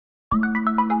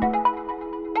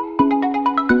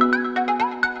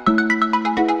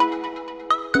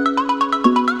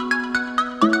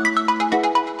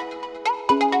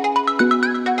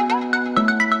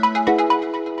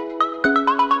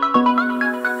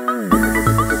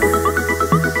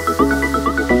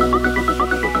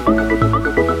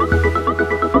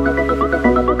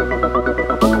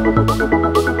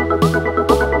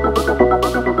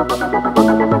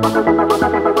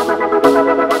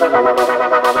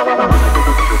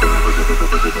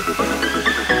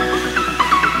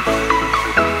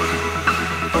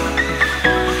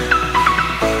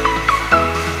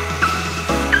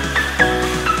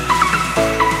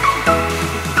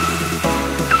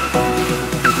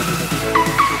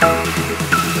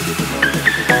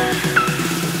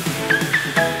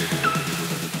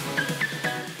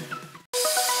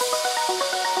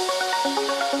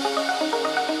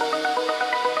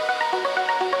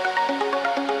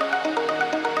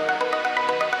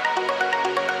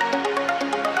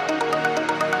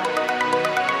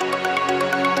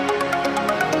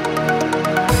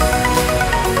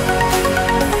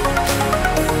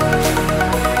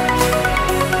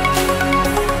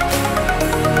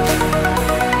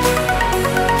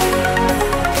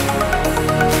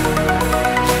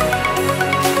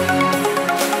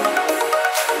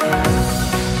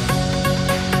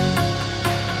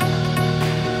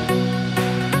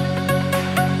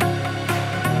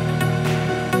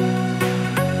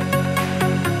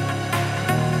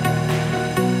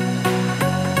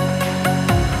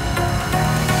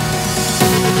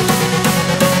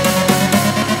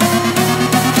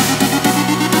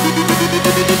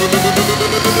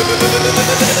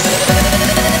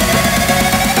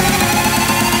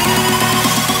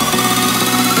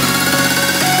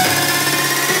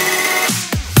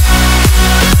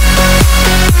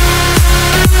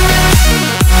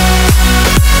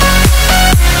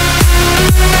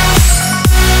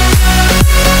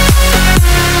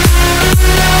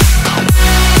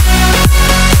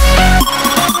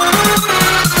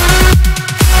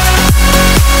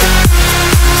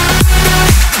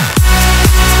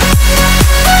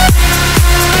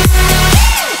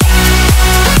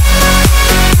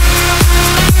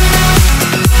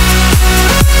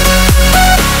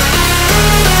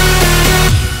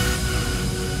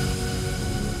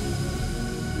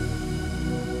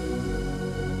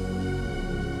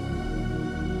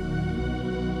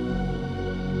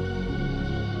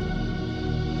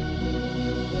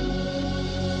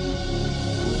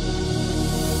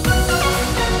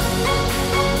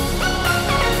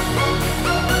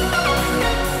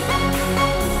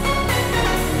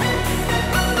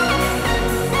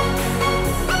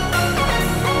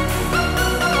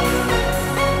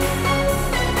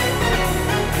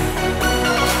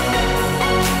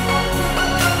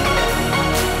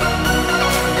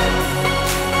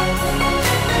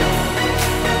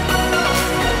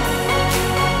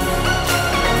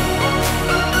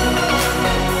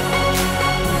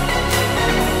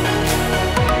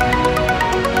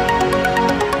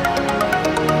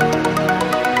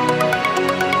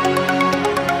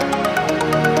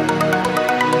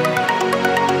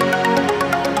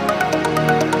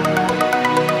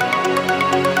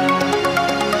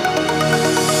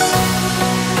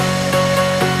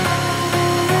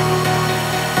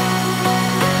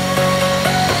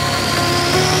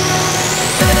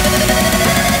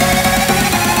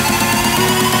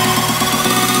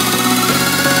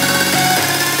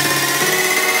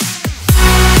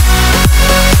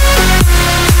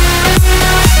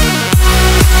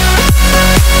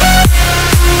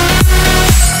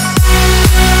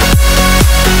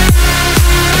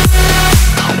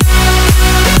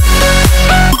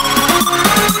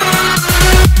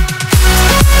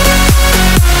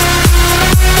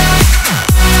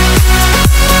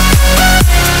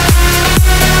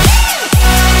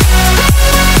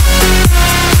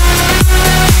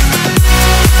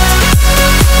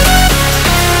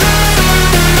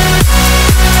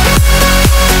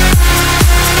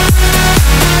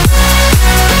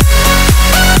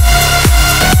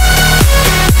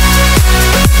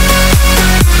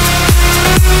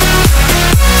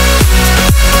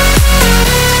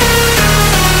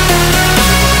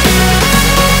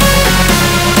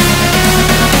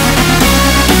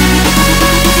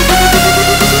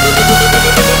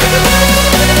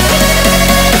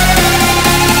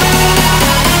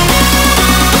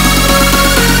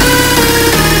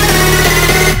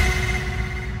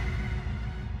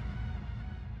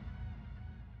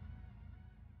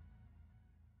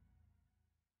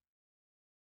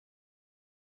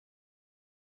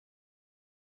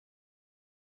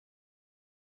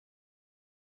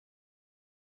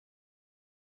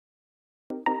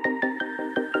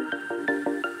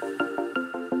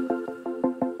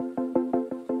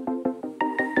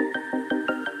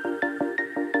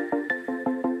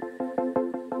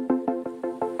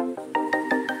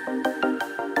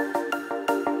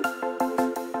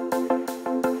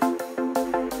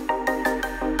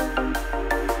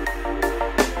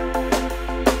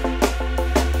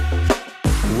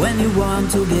when you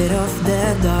want to get off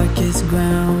the darkest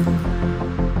ground.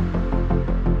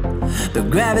 but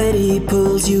gravity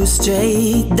pulls you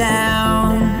straight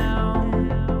down.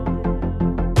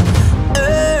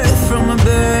 Earth from a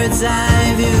bird's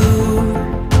eye view.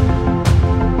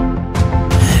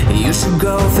 You should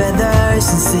grow feathers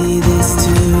and see this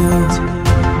too.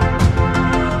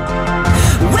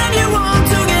 When you want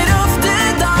to get off the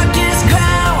darkest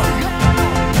ground,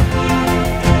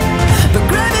 but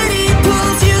gravity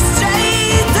pulls you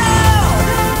straight down.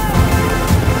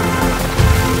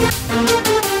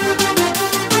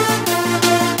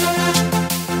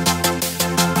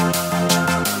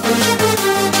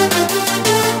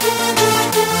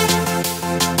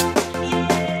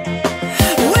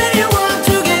 When you want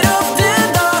to get off the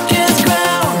darkest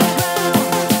ground,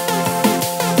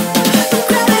 but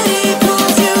gravity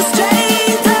pulls you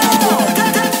straight down.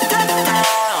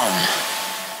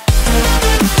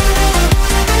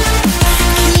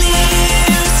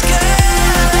 Clear sky.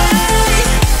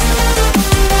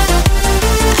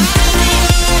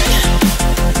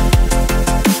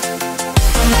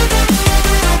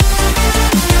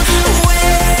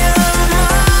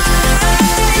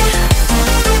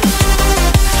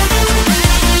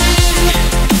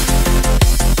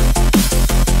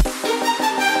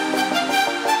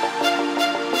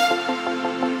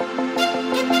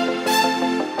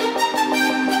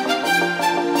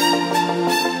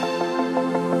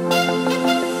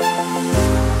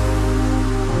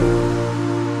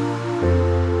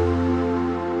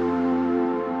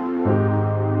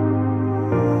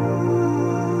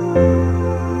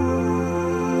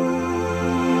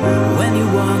 When you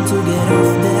want to get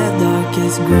off the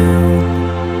darkest ground,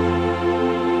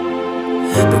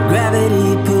 but gravity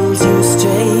pulls you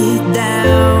straight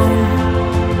down.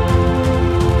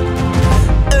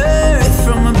 Earth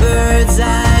from a bird's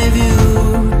eye view.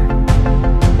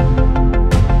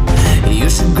 You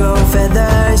should grow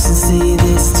feathers and see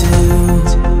this too.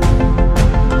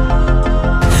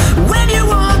 When you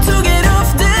want to get off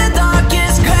the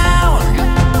darkest ground,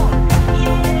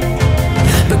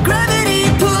 but gravity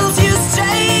pulls you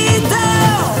straight down.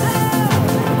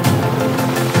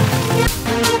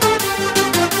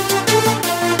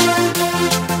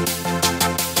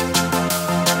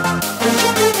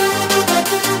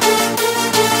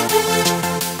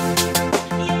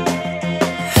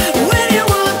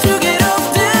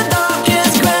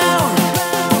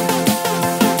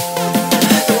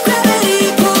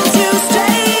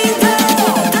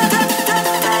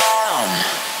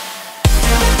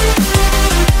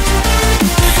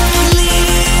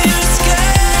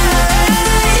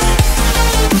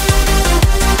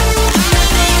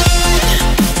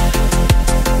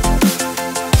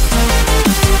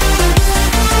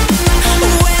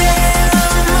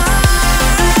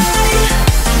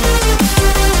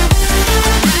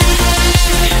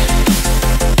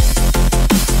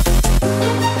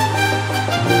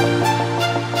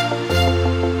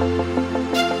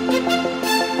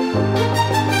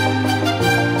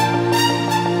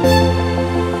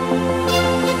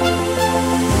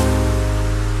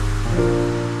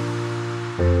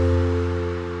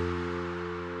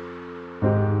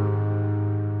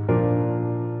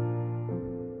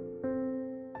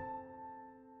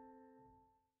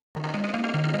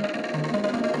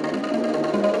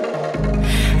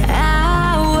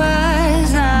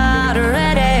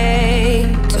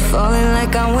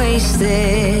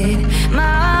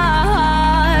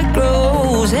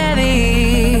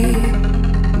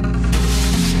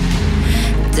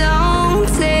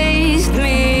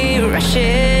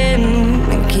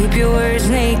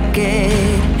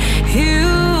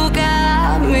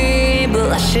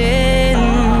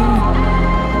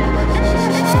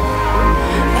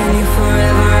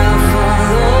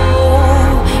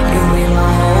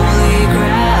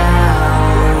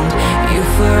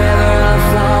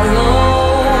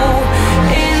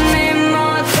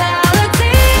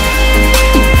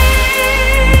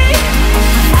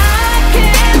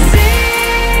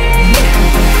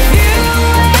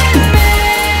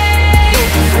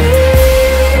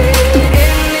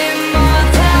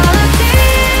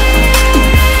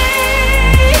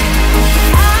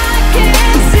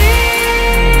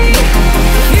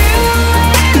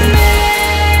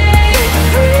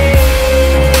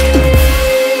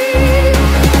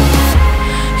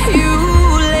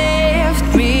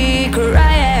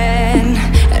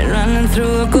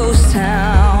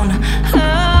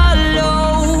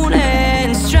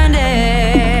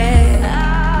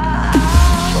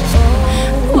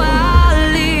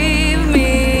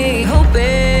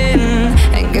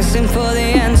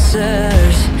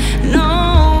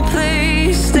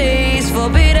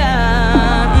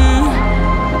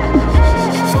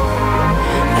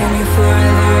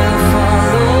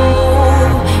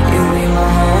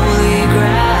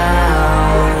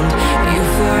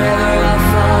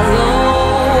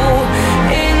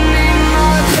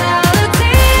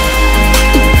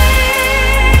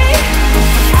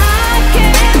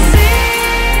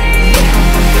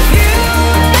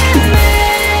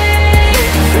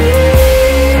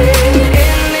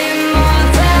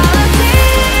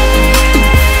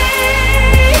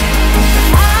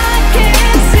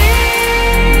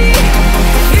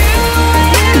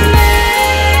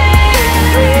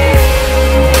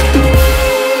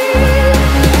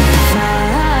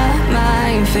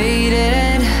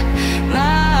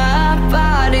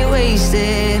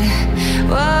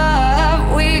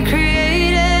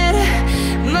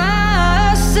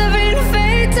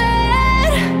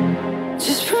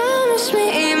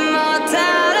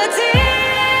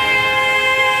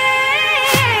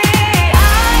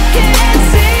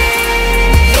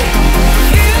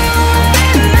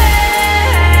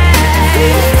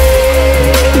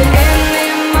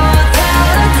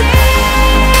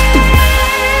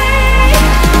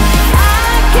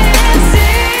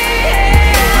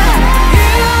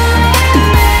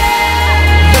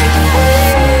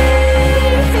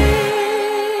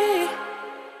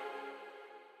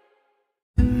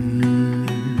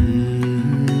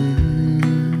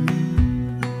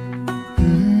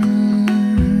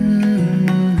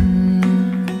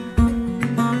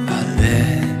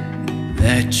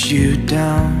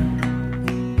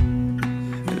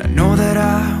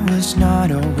 was not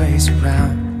always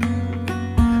around.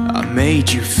 I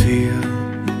made you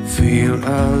feel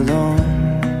alone.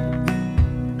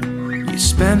 You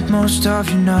spent most of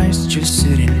your nights just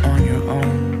sitting on your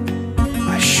own.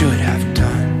 I should have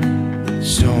done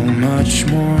so much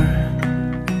more,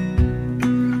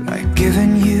 like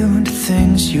giving you the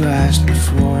things you asked me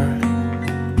for.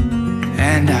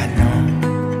 And I know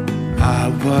I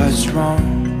was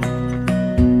wrong.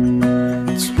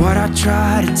 It's what I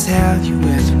try to tell you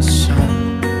with my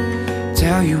song,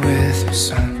 tell you with my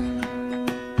song.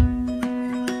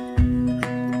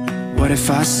 What if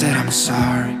I said I'm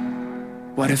sorry?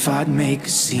 What if I'd make a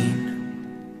scene?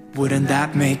 Wouldn't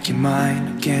that make you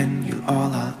mine again? You're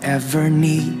all I'll ever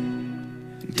need.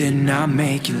 Didn't I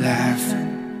make you laugh?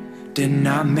 Didn't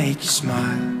I make you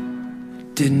smile?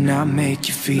 Didn't I make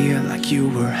you feel like you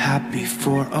were happy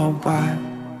for a while?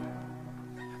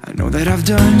 I know that I've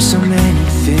done so many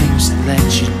things that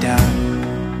let you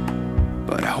down,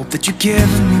 but I hope that you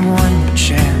give me one more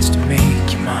chance to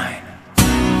make you mine.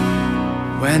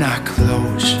 When I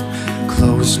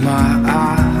close my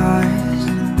eyes,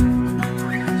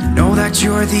 you know that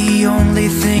you're the only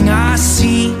thing I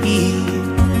see,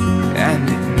 and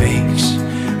it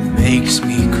makes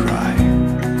me cry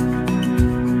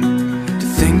to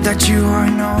think that you are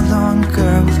no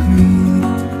longer with me.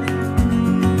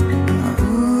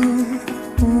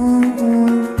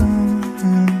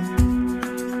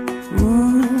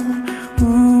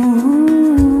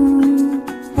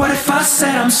 What if I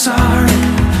said I'm sorry?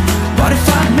 What if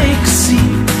I make a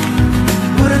scene?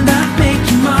 Wouldn't that make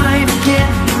you mine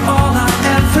again? All I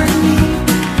ever need.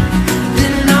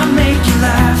 Didn't I make you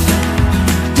laugh?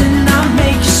 Didn't I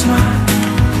make you smile?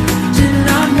 Didn't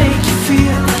I make you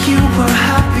feel like you were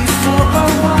happy for a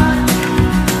while?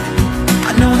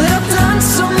 I know that I've done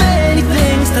so many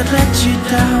things that let you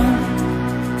down,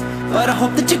 but I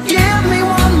hope that you give me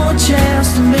one more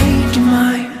chance to make you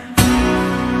mine.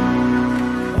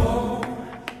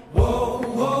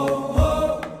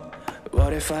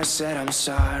 What if I said I'm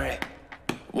sorry?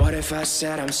 What if I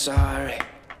said I'm sorry?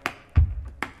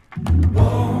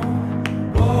 Whoa,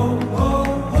 whoa, whoa,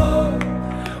 whoa.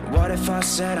 What if I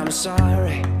said I'm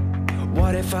sorry?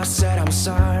 What if I said I'm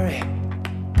sorry?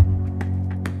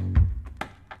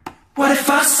 What if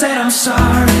I said I'm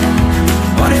sorry?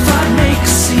 What if I make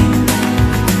a scene?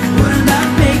 Wouldn't that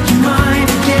make you mine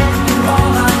again? You're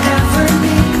all I ever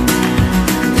need.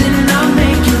 Didn't I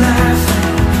make you laugh?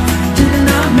 Didn't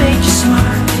I make you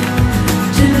smile?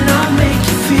 Didn't I make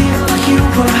you feel like you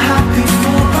were happy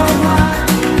for a while?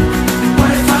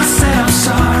 What if I said I'm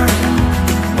sorry?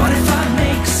 What if I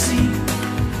make a scene?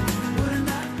 Wouldn't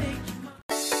that make you mine?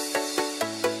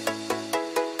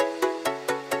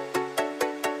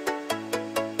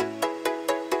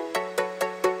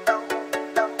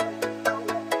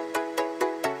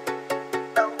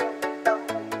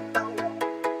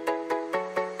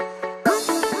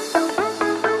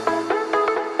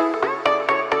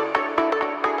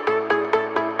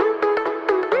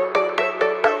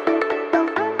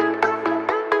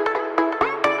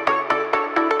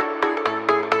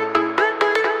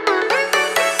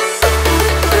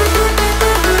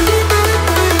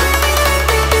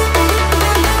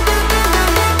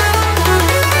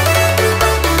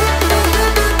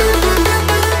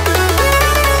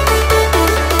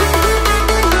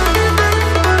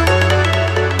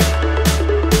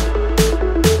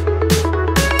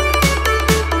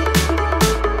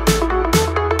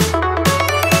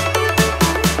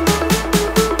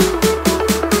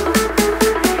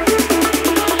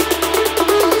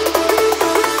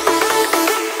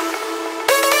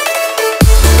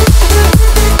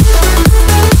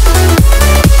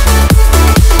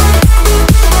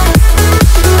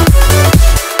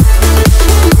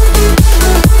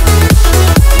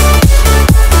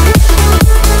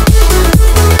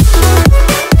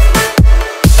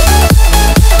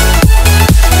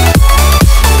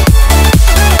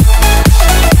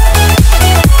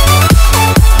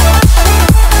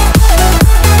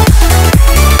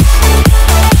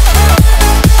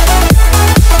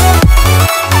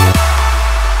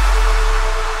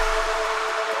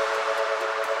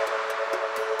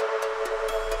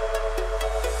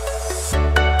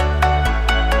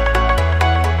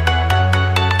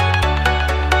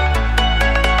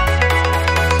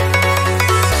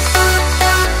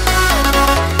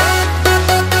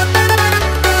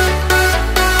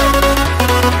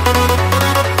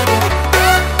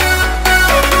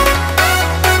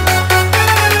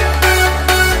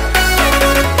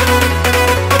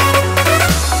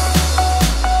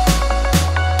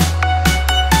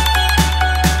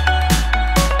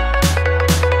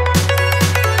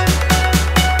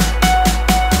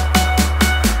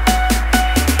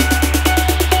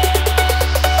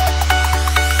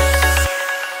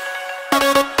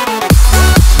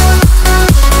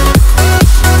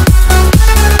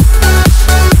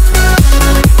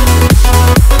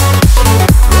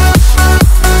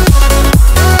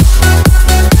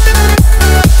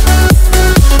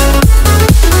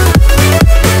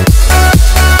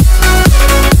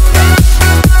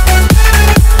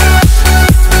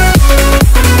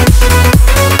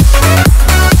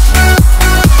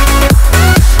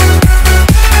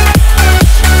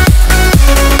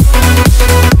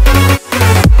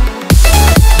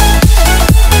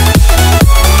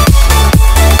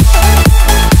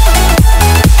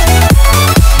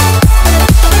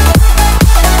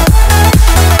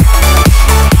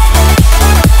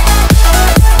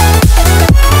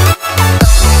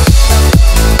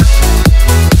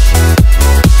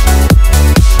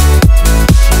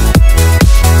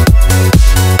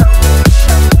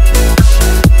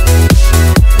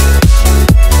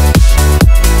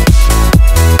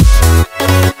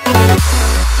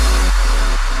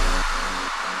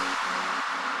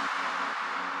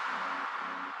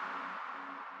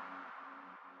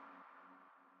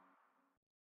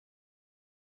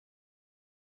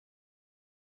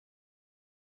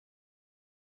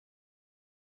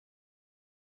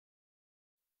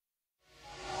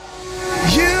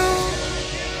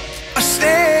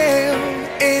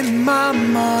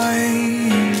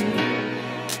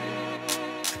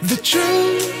 The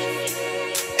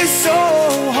truth is so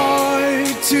hard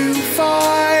to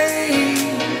find.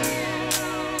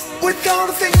 With all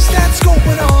the things that's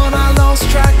going on, I lost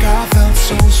track, I felt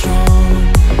so strong.